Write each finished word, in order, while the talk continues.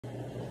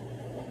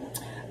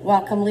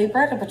Welcome,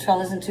 Libra, to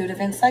Petrella's Intuitive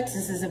Insights.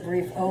 This is a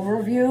brief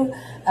overview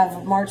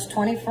of March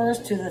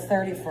 21st to the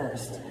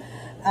 31st.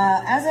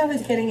 As I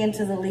was getting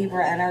into the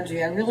Libra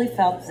energy, I really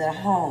felt that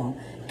home,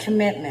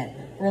 commitment,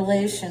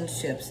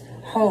 relationships,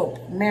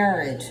 hope,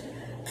 marriage,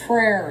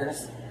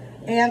 prayers,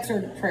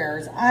 answered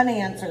prayers,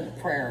 unanswered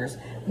prayers,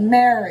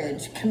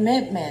 marriage,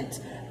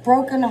 commitment,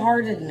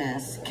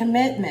 brokenheartedness,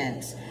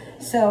 commitment.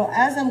 So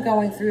as I'm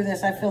going through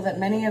this, I feel that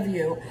many of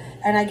you,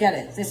 and I get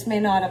it, this may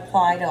not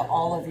apply to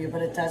all of you,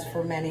 but it does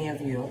for many of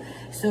you.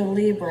 So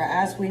Libra,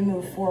 as we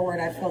move forward,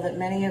 I feel that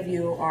many of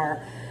you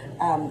are,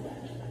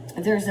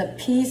 there's a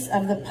piece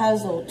of the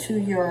puzzle to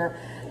your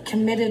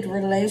committed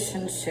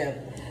relationship.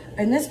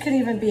 And this could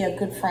even be a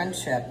good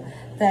friendship,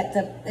 that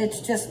it's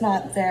just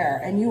not there.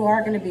 And you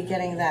are going to be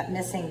getting that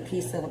missing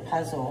piece of the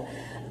puzzle.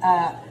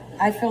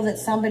 I feel that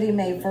somebody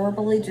may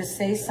verbally just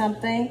say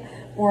something,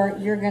 or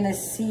you're going to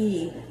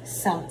see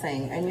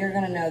something and you're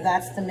going to know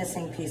that's the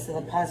missing piece of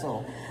the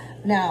puzzle.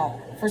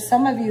 Now, for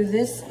some of you,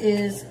 this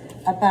is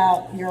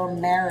about your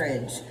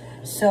marriage.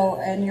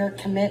 So, and your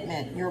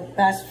commitment, your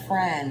best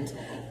friend,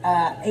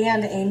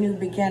 and a new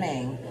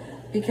beginning.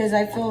 Because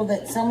I feel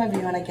that some of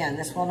you, and again,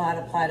 this will not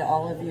apply to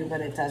all of you, but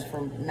it does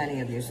for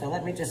many of you. So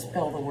let me just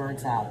spill the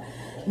words out.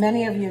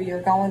 Many of you,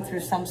 you're going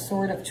through some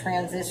sort of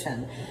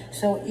transition.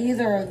 So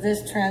either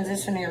this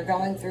transition you're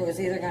going through is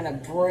either going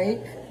to break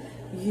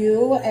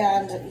you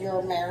and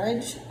your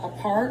marriage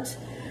apart,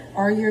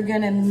 or you're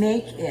going to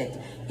make it.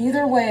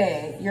 Either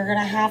way, you're going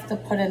to have to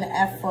put an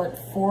effort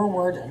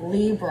forward,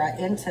 Libra,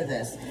 into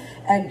this.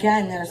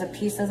 Again, there's a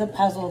piece of the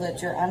puzzle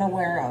that you're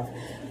unaware of,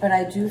 but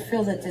I do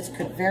feel that this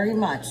could very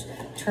much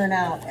turn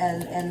out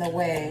in the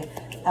way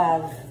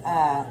of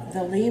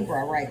the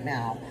Libra right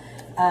now.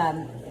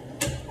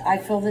 I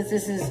feel that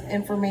this is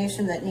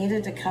information that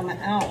needed to come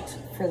out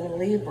for the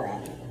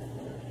Libra.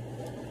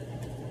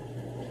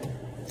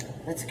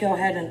 Let's go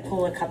ahead and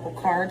pull a couple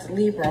cards.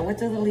 Libra, what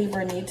does the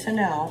Libra need to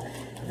know?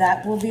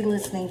 That will be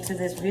listening to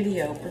this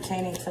video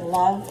pertaining to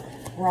love,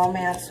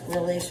 romance,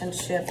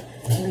 relationship,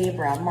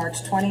 Libra,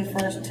 March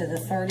 21st to the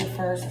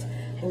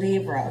 31st,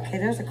 Libra. Okay,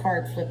 there's a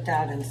card flipped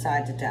out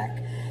inside the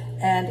deck.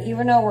 And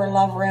even though we're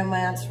love,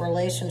 romance,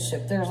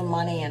 relationship, there's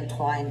money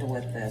entwined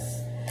with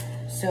this.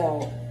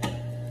 So,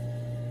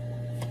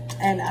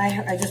 and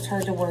I just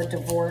heard the word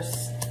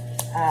divorce,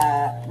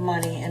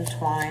 money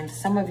entwined.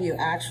 Some of you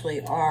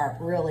actually are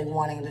really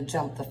wanting to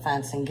jump the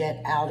fence and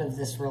get out of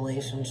this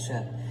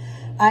relationship.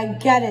 I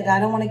get it. I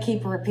don't want to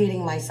keep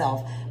repeating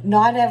myself.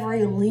 Not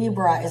every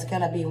Libra is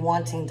going to be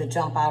wanting to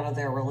jump out of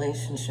their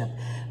relationship.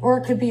 Or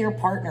it could be your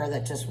partner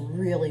that just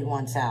really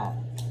wants out.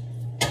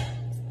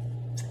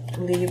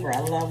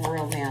 Libra, love,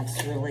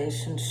 romance,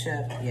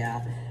 relationship.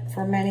 Yeah.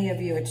 For many of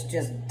you, it's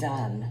just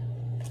done.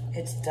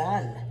 It's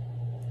done.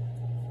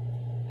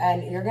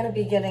 And you're going to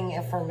be getting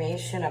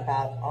information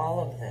about all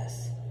of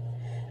this.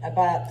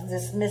 About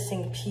this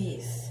missing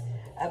piece.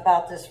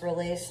 About this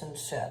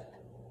relationship,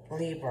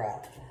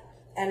 Libra.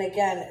 And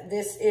again,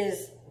 this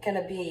is going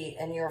to be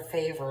in your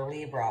favor,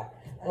 Libra.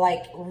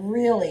 Like,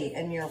 really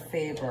in your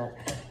favor.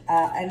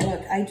 And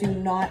look,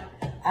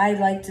 I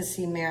like to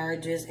see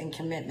marriages and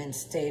commitments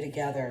stay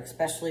together,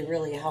 especially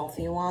really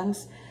healthy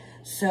ones.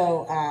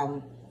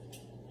 So,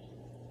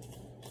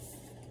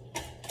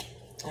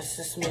 let's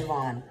just move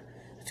on.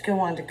 Let's go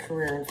on to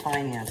career and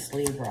finance,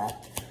 Libra.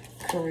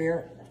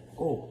 Career,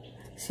 oh,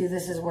 see,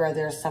 this is where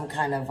there's some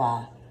kind of,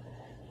 a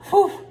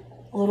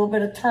little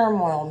bit of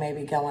turmoil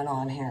maybe going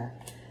on here.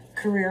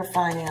 Career,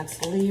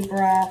 finance,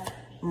 Libra,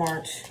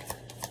 March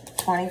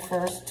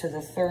 21st to the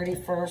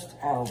 31st.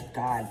 Oh,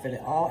 God, but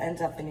it all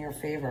ends up in your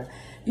favor.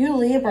 You,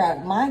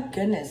 Libra, my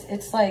goodness,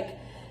 it's like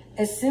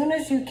as soon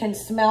as you can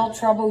smell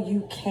trouble,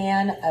 you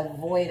can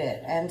avoid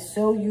it. And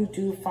so you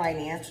do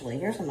financially.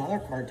 Here's another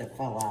card that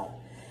fell out.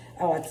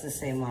 Oh, it's the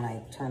same one.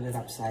 I turned it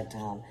upside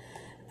down.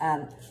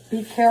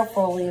 Be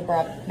careful,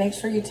 Libra. Make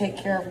sure you take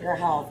care of your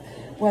health.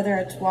 Whether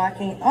it's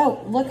walking.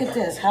 Oh, look at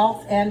this.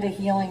 Health and a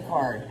healing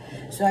card.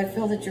 So I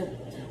feel that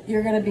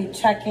you're going to be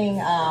checking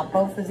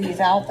both of these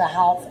out. The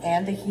health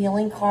and the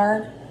healing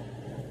card.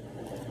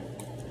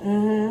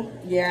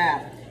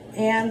 Yeah.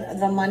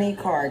 And the money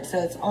card. So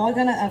it's all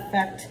going to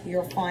affect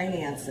your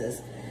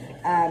finances.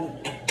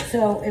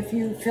 So if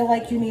you feel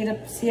like you need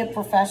to see a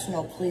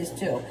professional, please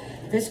do.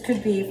 This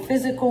could be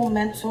physical,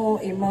 mental,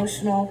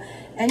 emotional,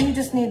 and you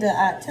just need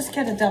to just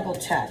get a double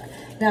check.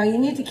 Now, you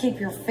need to keep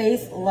your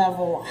faith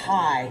level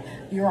high,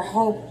 your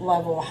hope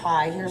level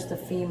high. Here's the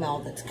female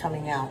that's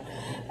coming out.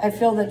 I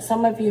feel that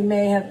some of you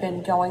may have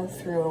been going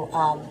through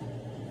a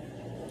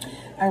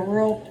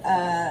real,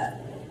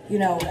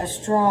 a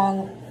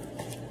strong,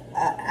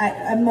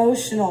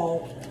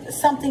 emotional,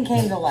 something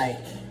came to light.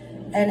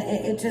 And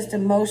it just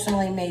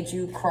emotionally made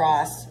you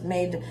cross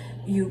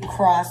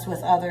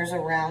with others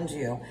around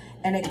you.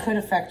 And it could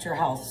affect your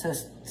health. So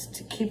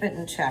to keep it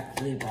in check,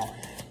 Libra.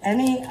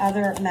 Any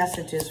other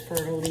messages for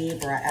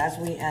Libra as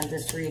we end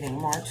this reading?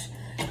 March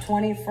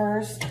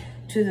 21st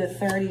to the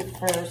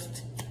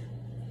 31st.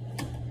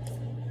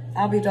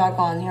 I'll be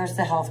doggone. Here's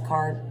the health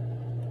card.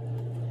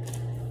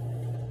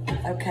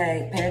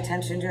 Okay, pay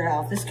attention to your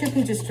health. This could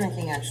be just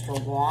drinking extra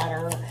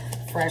water,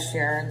 fresh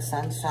air and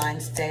sunshine.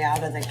 Stay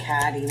out of the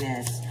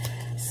cattiness.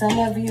 Some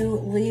of you,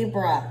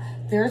 Libra,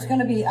 there's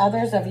going to be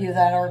others of you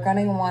that are going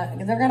to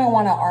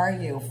want to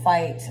argue,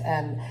 fight,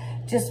 and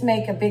just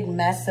make a big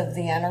mess of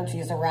the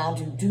energies around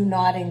you. Do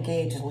not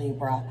engage,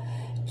 Libra.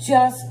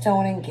 Just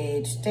don't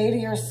engage. Stay to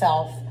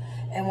yourself.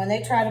 And when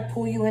they try to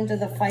pull you into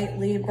the fight,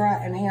 Libra,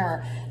 and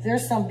here, there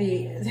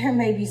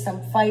may be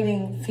some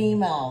fighting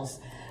females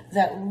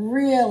that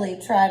really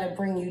try to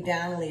bring you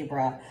down,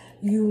 Libra.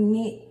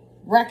 You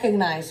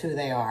recognize who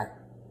they are,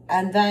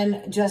 and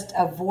then just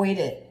avoid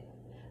it.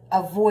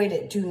 Avoid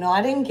it. Do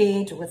not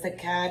engage with the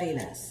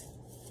cattiness.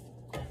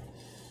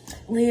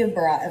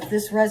 Libra, if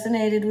this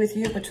resonated with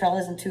you,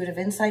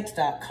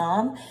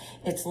 Petrella'sIntuitiveInsights.com.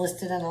 It's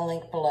listed in a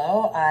link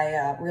below.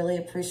 I really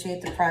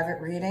appreciate the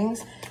private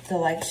readings, the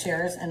likes,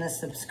 shares, and the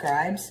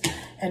subscribes.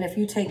 And if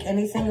you take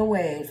anything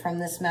away from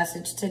this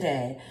message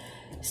today,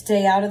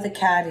 stay out of the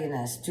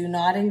cattiness. Do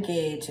not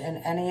engage in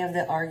any of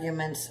the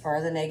arguments or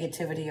the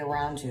negativity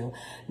around you,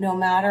 no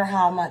matter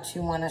how much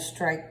you want to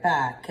strike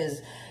back.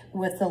 Because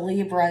with the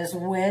Libra's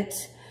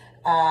wit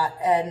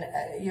and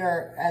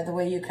the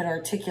way you can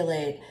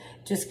articulate,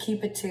 just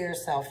keep it to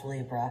yourself,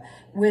 Libra.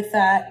 With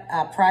that,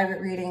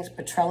 private readings,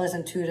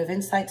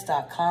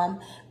 Petrella'sIntuitiveInsights.com,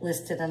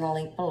 listed in a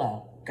link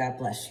below. God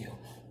bless you.